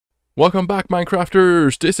Welcome back,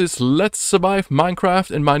 Minecrafters! This is Let's Survive Minecraft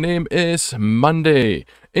and my name is MondHey.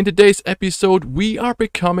 In today's episode, we are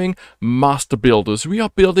becoming master builders. We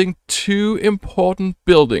are building two important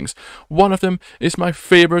buildings. One of them is my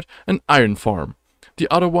favorite, an iron farm. The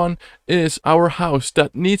other one is our house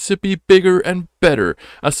that needs to be bigger and better.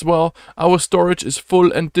 As well, our storage is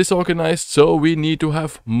full and disorganized, so we need to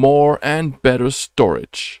have more and better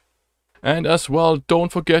storage. And as well,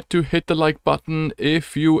 don't forget to hit the like button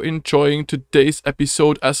if you're enjoying today's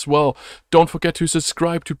episode as well. Don't forget to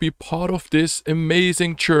subscribe to be part of this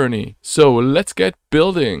amazing journey. So let's get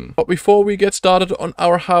building. But before we get started on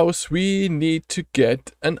our house, we need to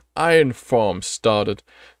get an iron farm started.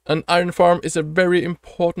 An iron farm is a very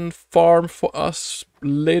important farm for us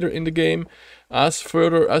later in the game. As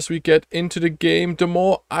further as we get into the game, the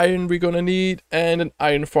more iron we're gonna need, and an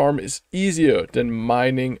iron farm is easier than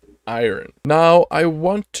mining iron. Now I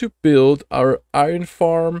want to build our iron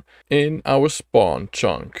farm in our spawn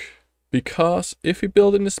chunk, because if you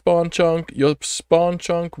build in the spawn chunk, your spawn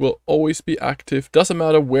chunk will always be active, doesn't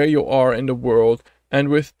matter where you are in the world, and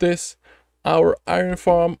with this our iron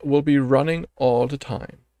farm will be running all the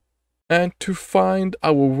time. And to find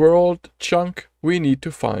our world chunk, we need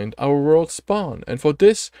to find our world spawn, and for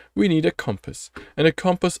this we need a compass, and a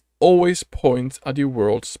compass always points at your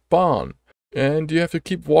world spawn. And you have to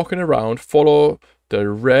keep walking around, follow the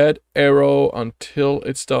red arrow until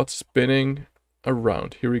it starts spinning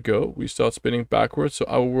around. Here we go, we start spinning backwards, so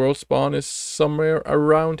our world spawn is somewhere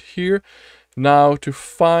around here. Now to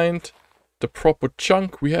find the proper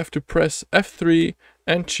chunk, we have to press F3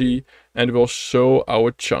 and G, and it will show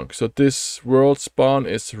our chunk. So this world spawn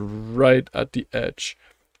is right at the edge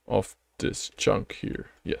of this chunk here,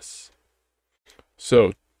 yes.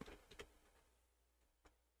 So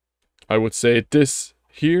I would say this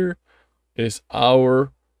here is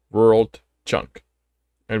our world chunk.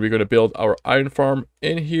 And we're going to build our iron farm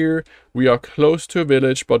in here. We are close to a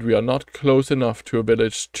village, but we are not close enough to a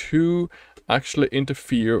village to actually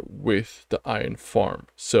interfere with the iron farm.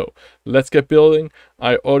 So let's get building.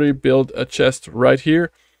 I already built a chest right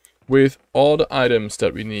here with all the items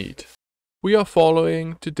that we need. We are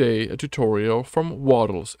following today a tutorial from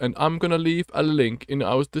Waddles, and I'm going to leave a link in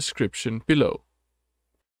our description below.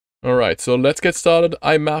 Alright, so let's get started.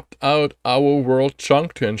 I mapped out our world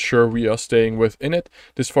chunk to ensure we are staying within it.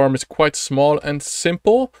 This farm is quite small and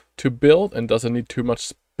simple to build and doesn't need too much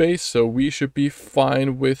space, so we should be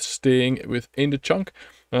fine with staying within the chunk.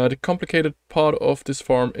 The complicated part of this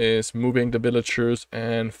farm is moving the villagers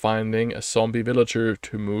and finding a zombie villager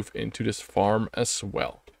to move into this farm as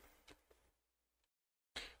well.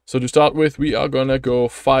 So to start with, we are gonna go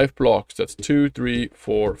 5 blocks. That's 2, 3,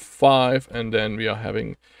 4, 5, and then we are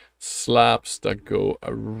having slabs that go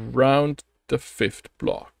around the 5th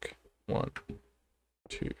block. 1,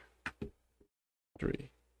 2, 3,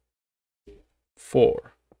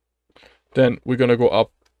 4. Then we're gonna go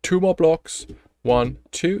up 2 more blocks. 1,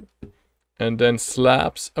 2, and then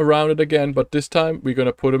slabs around it again, but this time we're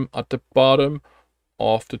gonna put them at the bottom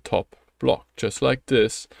of the top block, just like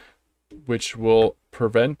this, which will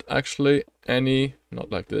prevent actually any,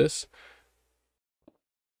 not like this,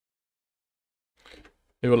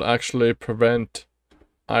 it will actually prevent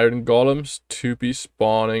iron golems to be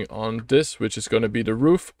spawning on this, which is going to be the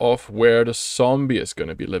roof of where the zombie is going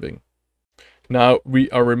to be living. Now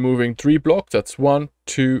we are removing 3 blocks. That's 1,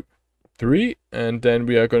 2, 3. And then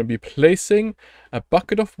we are going to be placing a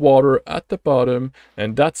bucket of water at the bottom.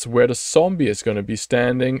 And that's where the zombie is going to be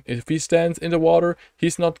standing. If he stands in the water,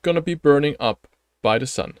 he's not going to be burning up by the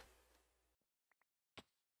sun.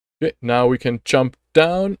 Okay, now we can jump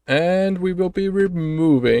down and we will be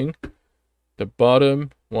removing the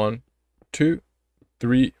bottom 1, 2,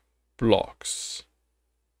 3 blocks.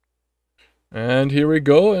 And here we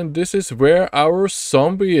go, and this is where our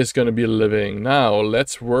zombie is going to be living. Now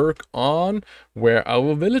let's work on where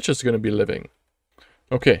our village is going to be living.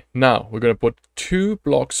 Okay, now we're going to put 2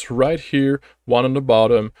 blocks right here, 1 on the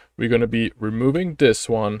bottom. We're going to be removing this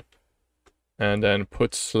one and then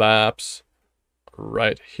put slabs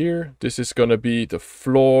right here. This is going to be the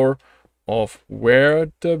floor of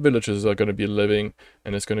where the villagers are going to be living,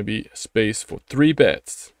 and it's going to be space for 3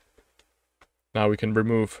 beds. Now we can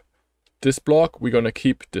remove this block. We're going to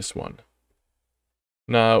keep this one.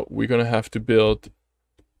 Now we're going to have to build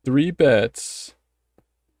 3 beds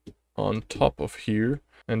on top of here,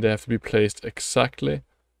 and they have to be placed exactly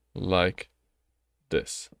like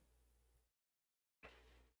this.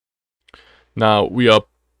 Now we are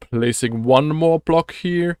placing 1 more block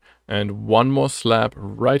here and 1 more slab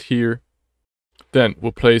right here. Then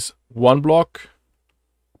we'll place 1 block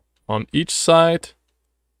on each side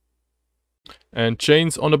And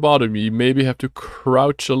chains on the bottom, you maybe have to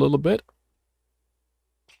crouch a little bit.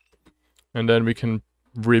 And then we can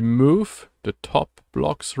remove the top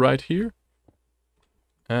blocks right here.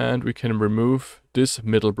 And we can remove this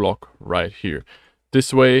middle block right here.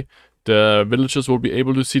 This way, the villagers will be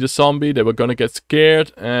able to see the zombie. They were gonna get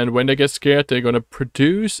scared, and when they get scared, they're gonna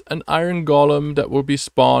produce an iron golem that will be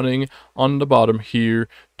spawning on the bottom here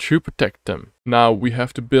to protect them. Now we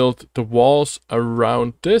have to build the walls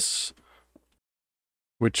around this,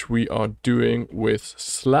 which we are doing with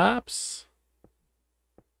slabs.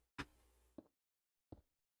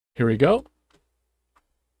 Here we go.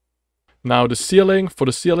 Now the ceiling, for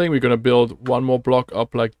the ceiling, we're going to build one more block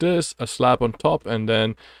up like this, a slab on top, and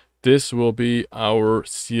then this will be our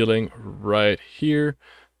ceiling right here.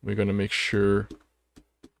 We're going to make sure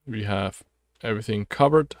we have everything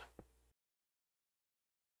covered.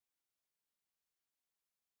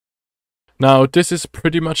 Now this is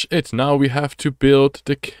pretty much it. Now we have to build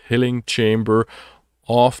the killing chamber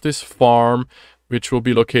of this farm, which will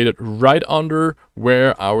be located right under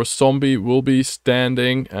where our zombie will be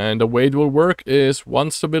standing. And the way it will work is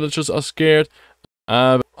once the villagers are scared,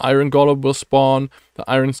 iron golem will spawn. The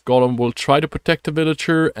iron golem will try to protect the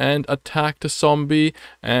villager and attack the zombie,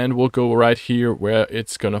 and will go right here where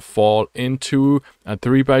it's gonna fall into a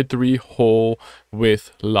 3x3 hole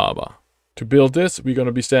with lava. To build this, we're going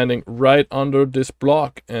to be standing right under this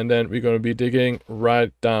block, and then we're going to be digging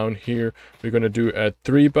right down here. We're going to do a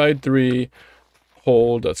 3x3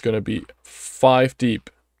 hole that's going to be 5 deep.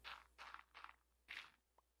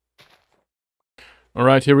 All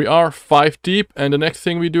right, here we are, 5 deep, and the next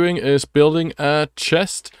thing we're doing is building a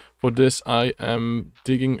chest. For this, I am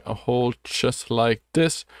digging a hole just like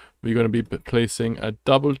this. We're going to be placing a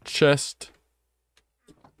double chest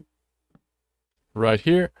right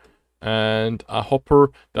here, and a hopper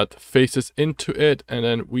that faces into it, and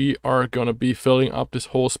then we are gonna be filling up this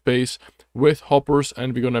whole space with hoppers,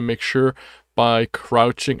 and we're gonna make sure by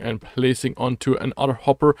crouching and placing onto another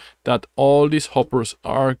hopper that all these hoppers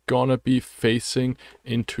are gonna be facing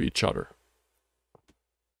into each other,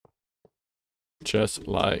 just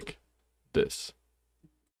like this.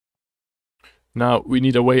 Now we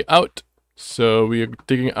need a way out. So we are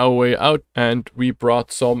digging our way out, and we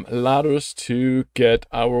brought some ladders to get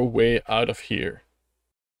our way out of here.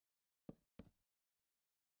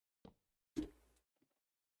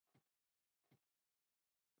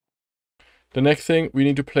 The next thing, we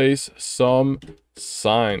need to place some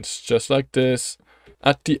signs, just like this.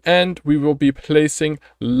 At the end, we will be placing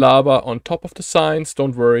lava on top of the signs.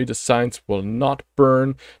 Don't worry, the signs will not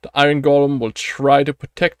burn. The iron golem will try to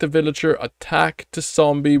protect the villager, attack the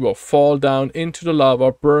zombie, will fall down into the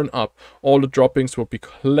lava, burn up. All the droppings will be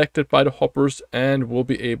collected by the hoppers, and we'll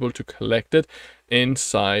be able to collect it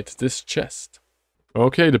inside this chest.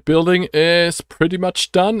 Okay, the building is pretty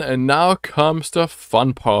much done, and now comes the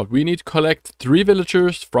fun part. We need to collect 3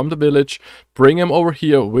 villagers from the village, bring them over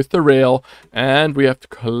here with the rail, and we have to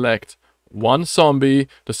collect 1 zombie.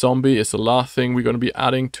 The zombie is the last thing we're going to be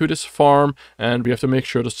adding to this farm, and we have to make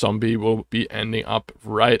sure the zombie will be ending up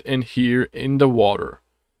right in here in the water.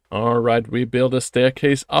 Alright, we build a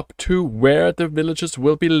staircase up to where the villagers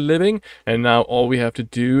will be living, and now all we have to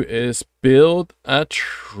do is build a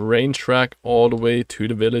train track all the way to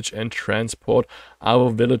the village and transport our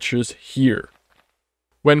villagers here.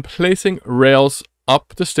 When placing rails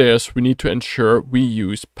up the stairs, we need to ensure we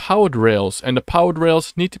use powered rails, and the powered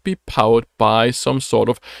rails need to be powered by some sort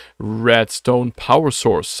of redstone power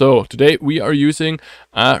source. So today we are using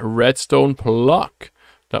a redstone block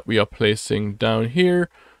that we are placing down here.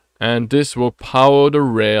 And this will power the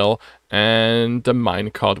rail, and the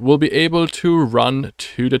minecart will be able to run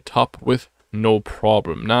to the top with no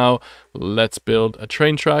problem. Now, let's build a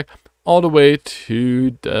train track all the way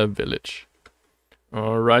to the village.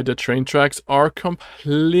 Alright, the train tracks are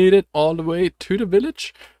completed all the way to the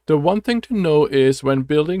village. The one thing to know is when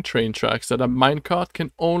building train tracks that a minecart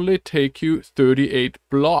can only take you 38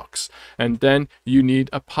 blocks, and then you need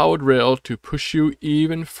a powered rail to push you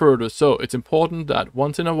even further. So it's important that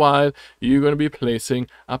once in a while you're going to be placing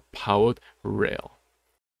a powered rail.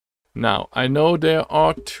 Now, I know there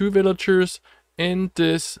are 2 villagers in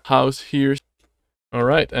this house here.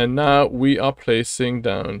 Alright, and now we are placing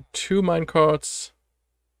down 2 minecarts,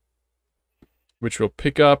 which will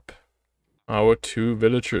pick up our 2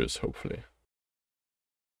 villagers, hopefully.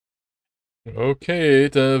 Okay,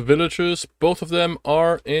 the villagers, both of them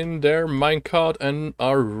are in their minecart and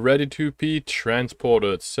are ready to be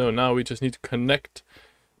transported. So now we just need to connect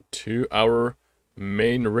to our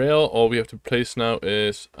main rail. All we have to place now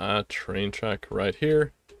is a train track right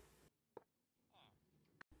here.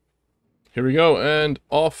 Here we go, and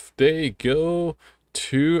off they go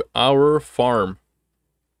to our farm.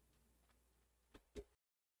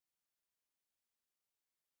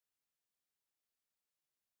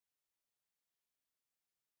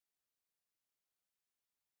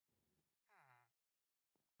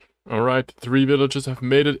 Alright, 3 villagers have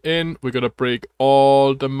made it in. We're gonna break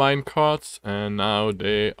all the mine carts, and now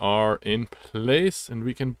they are in place, and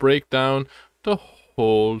we can break down the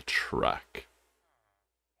whole track.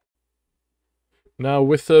 Now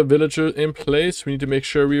with the villager in place, we need to make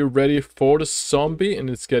sure we're ready for the zombie, and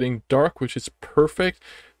it's getting dark, which is perfect.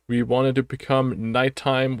 We want it to become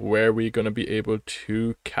nighttime where we're gonna be able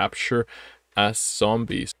to capture as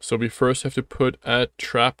zombies. So we first have to put a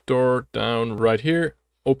trapdoor down right here.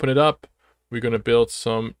 Open it up. We're gonna build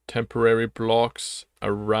some temporary blocks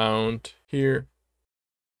around here,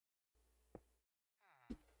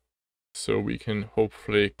 so we can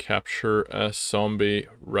hopefully capture a zombie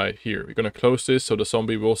right here. We're gonna close this so the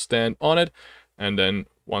zombie will stand on it, and then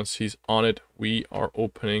once he's on it, we are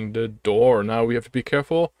opening the door. Now we have to be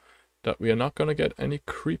careful that we are not gonna get any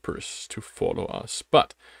creepers to follow us,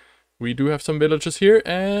 but we do have some villagers here,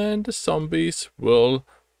 and the zombies will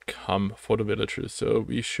come for the villagers, so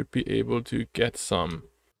we should be able to get some.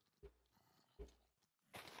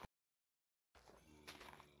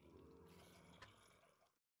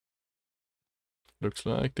 Looks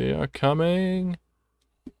like they are coming.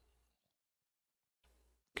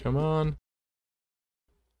 Come on.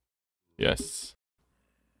 Yes.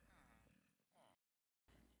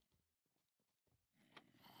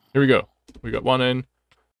 Here we go. We got one in.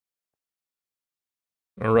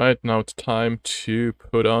 Alright, now it's time to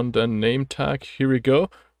put on the name tag. Here we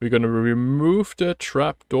go. We're going to remove the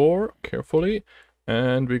trapdoor carefully,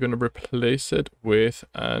 and we're going to replace it with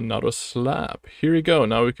another slab. Here we go.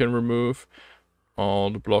 Now we can remove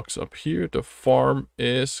all the blocks up here. The farm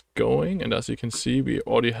is going, and as you can see, we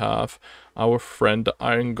already have our friend the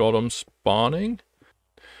iron golem spawning.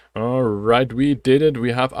 Alright, we did it.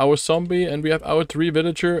 We have our zombie and we have our 3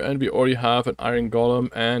 villager, and we already have an iron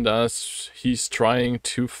golem, and as he's trying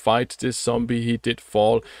to fight this zombie, he did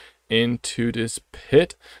fall into this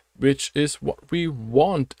pit, which is what we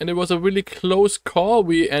want. And it was a really close call.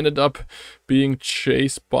 We ended up being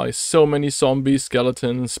chased by so many zombies,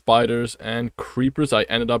 skeletons, spiders, and creepers. I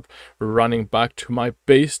ended up running back to my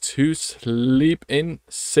base to sleep in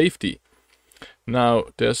safety. Now,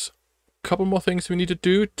 there's couple more things we need to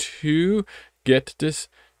do to get this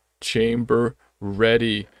chamber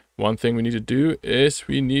ready. One thing we need to do is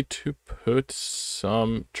we need to put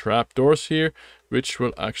some trapdoors here, which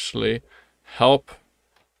will actually help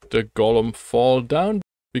the golem fall down,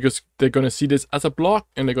 because they're gonna see this as a block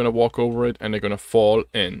and they're gonna walk over it and they're gonna fall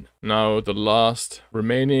in. Now the last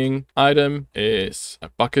remaining item is a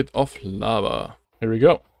bucket of lava. Here we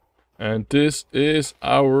go. And this is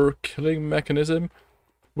our killing mechanism.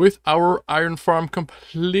 With our iron farm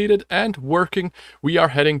completed and working, we are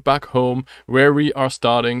heading back home, where we are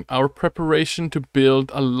starting our preparation to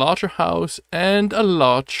build a larger house and a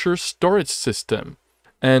larger storage system.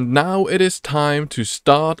 And now it is time to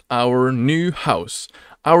start our new house.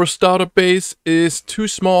 Our starter base is too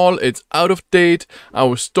small, it's out of date,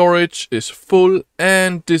 our storage is full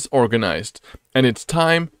and disorganized, and it's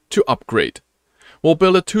time to upgrade. We'll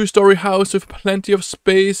build a 2-story house with plenty of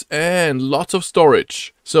space and lots of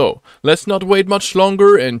storage. So, let's not wait much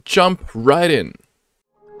longer and jump right in.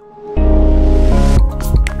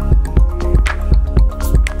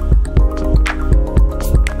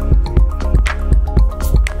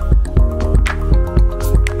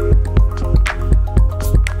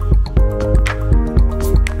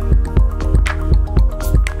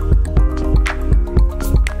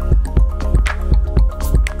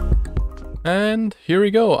 And here we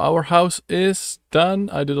go, our house is done.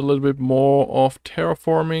 I did a little bit more of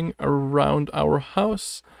terraforming around our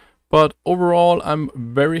house, but overall I'm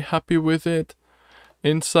very happy with it.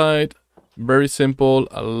 Inside, very simple,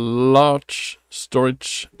 a large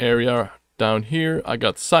storage area down here. I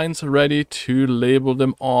got signs ready to label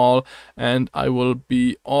them all, and I will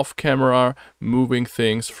be off camera moving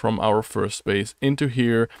things from our first space into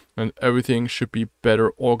here, and everything should be better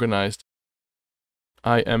organized.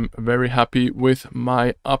 I am very happy with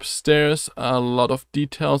my upstairs. A lot of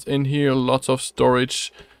details in here, lots of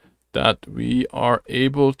storage that we are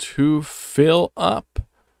able to fill up.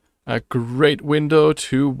 A great window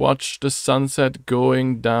to watch the sunset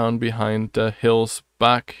going down behind the hills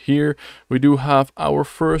back here. We do have our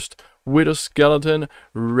first Wither skeleton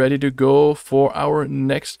ready to go for our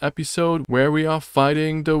next episode, where we are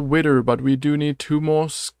fighting the Wither, but we do need 2 more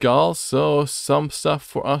skulls, so some stuff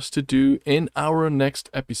for us to do in our next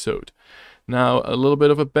episode. Now a little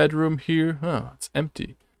bit of a bedroom here. Oh, it's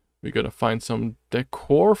empty. We gotta find some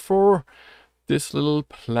decor for this little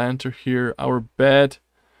planter here, our bed.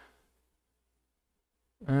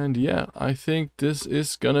 And yeah, I think this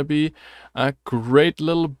is gonna be a great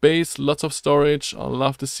little base, lots of storage. I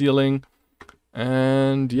love the ceiling.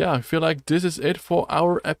 And yeah, I feel like this is it for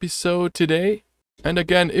our episode today. And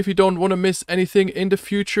again, if you don't want to miss anything in the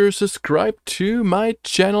future, subscribe to my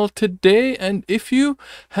channel today. And if you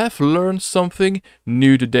have learned something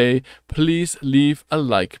new today, please leave a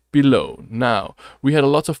like below. Now, we had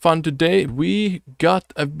a lot of fun today. We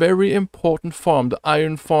got a very important farm, the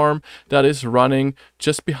iron farm, that is running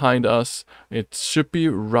just behind us. It should be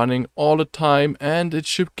running all the time, and it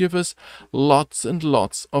should give us lots and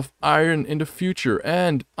lots of iron in the future.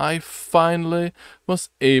 And I finally was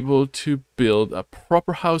able to build a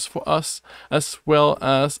proper house for us, as well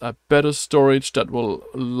as a better storage that will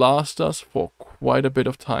last us for quite a bit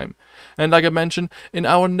of time. And like I mentioned, in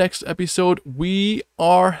our next episode, we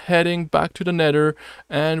are heading back to the Nether,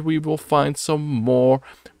 and we will find some more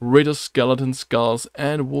Wither skeleton skulls,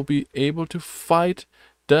 and we'll be able to fight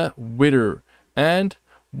the Wither. And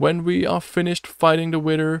when we are finished fighting the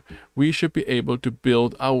Wither, we should be able to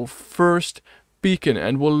build our first beacon,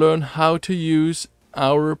 and we'll learn how to use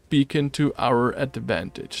our beacon to our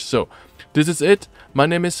advantage. So this is it. My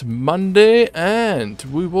name is MondHey, and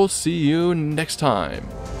we will see you next time.